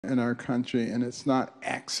in our country, and it's not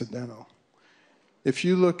accidental. If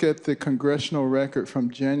you look at the congressional record from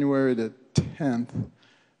January the 10th,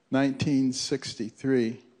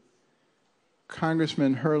 1963,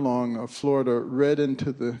 Congressman Herlong of Florida read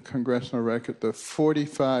into the congressional record the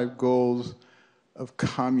 45 goals of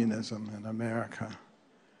communism in America,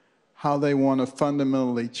 how they want to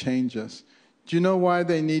fundamentally change us. Do you know why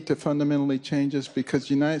they need to fundamentally change us? Because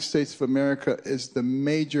the United States of America is the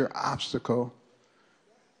major obstacle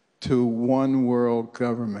to one world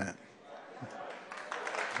government.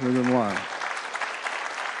 We're the one.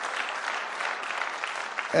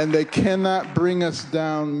 And they cannot bring us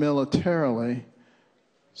down militarily.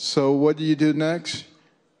 So what do you do next?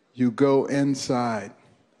 You go inside.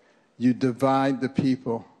 You divide the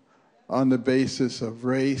people on the basis of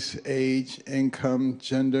race, age, income,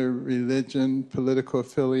 gender, religion, political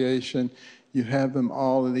affiliation. You have them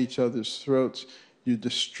all at each other's throats. You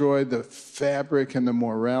destroy the fabric and the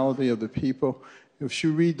morality of the people. If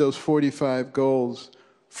you read those 45 goals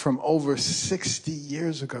from over 60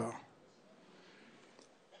 years ago,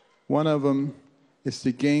 one of them is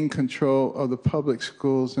to gain control of the public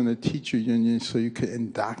schools and the teacher unions so you can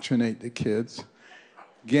indoctrinate the kids.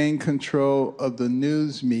 Gain control of the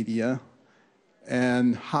news media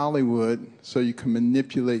and Hollywood so you can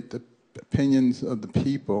manipulate the opinions of the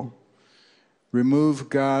people. Remove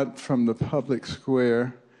God from the public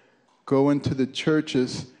square. Go into the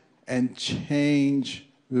churches and change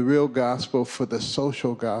the real gospel for the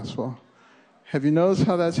social gospel. Have you noticed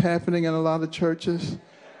how that's happening in a lot of churches?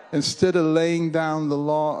 Instead of laying down the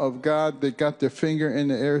law of God, they got their finger in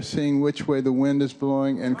the air, seeing which way the wind is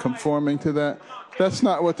blowing and conforming to that. That's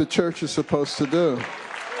not what the church is supposed to do.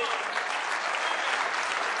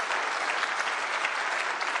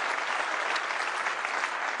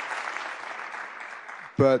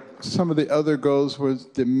 But some of the other goals was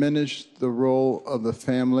diminish the role of the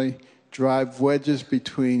family, drive wedges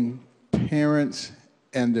between parents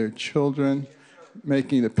and their children,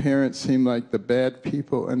 making the parents seem like the bad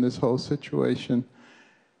people in this whole situation,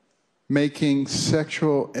 making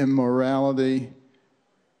sexual immorality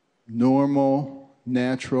normal,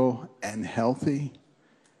 natural, and healthy.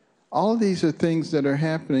 All of these are things that are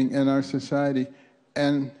happening in our society,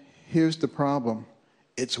 and here's the problem.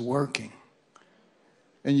 It's working.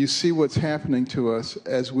 And you see what's happening to us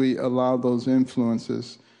as we allow those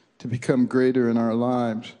influences to become greater in our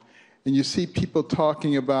lives. And you see people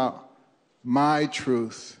talking about my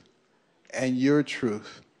truth and your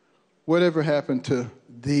truth. Whatever happened to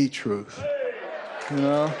the truth? You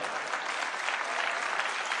know?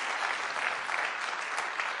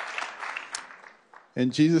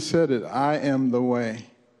 And Jesus said it, I am the way,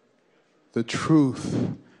 the truth,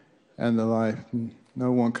 and the life.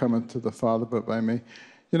 No one cometh to the Father but by me.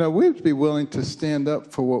 You know, we have to be willing to stand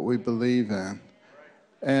up for what we believe in.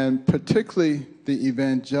 And particularly the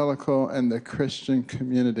evangelical and the Christian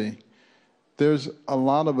community. There's a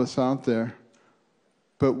lot of us out there,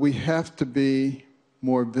 but we have to be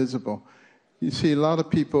more visible. You see, a lot of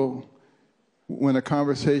people, when a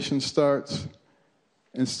conversation starts,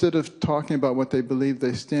 instead of talking about what they believe,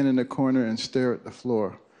 they stand in a corner and stare at the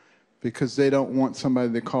floor because they don't want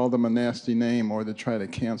somebody to call them a nasty name or to try to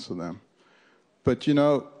cancel them. But you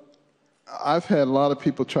know, I've had a lot of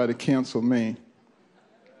people try to cancel me.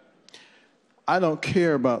 I don't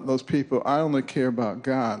care about those people. I only care about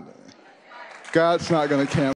God. God's not going to cancel.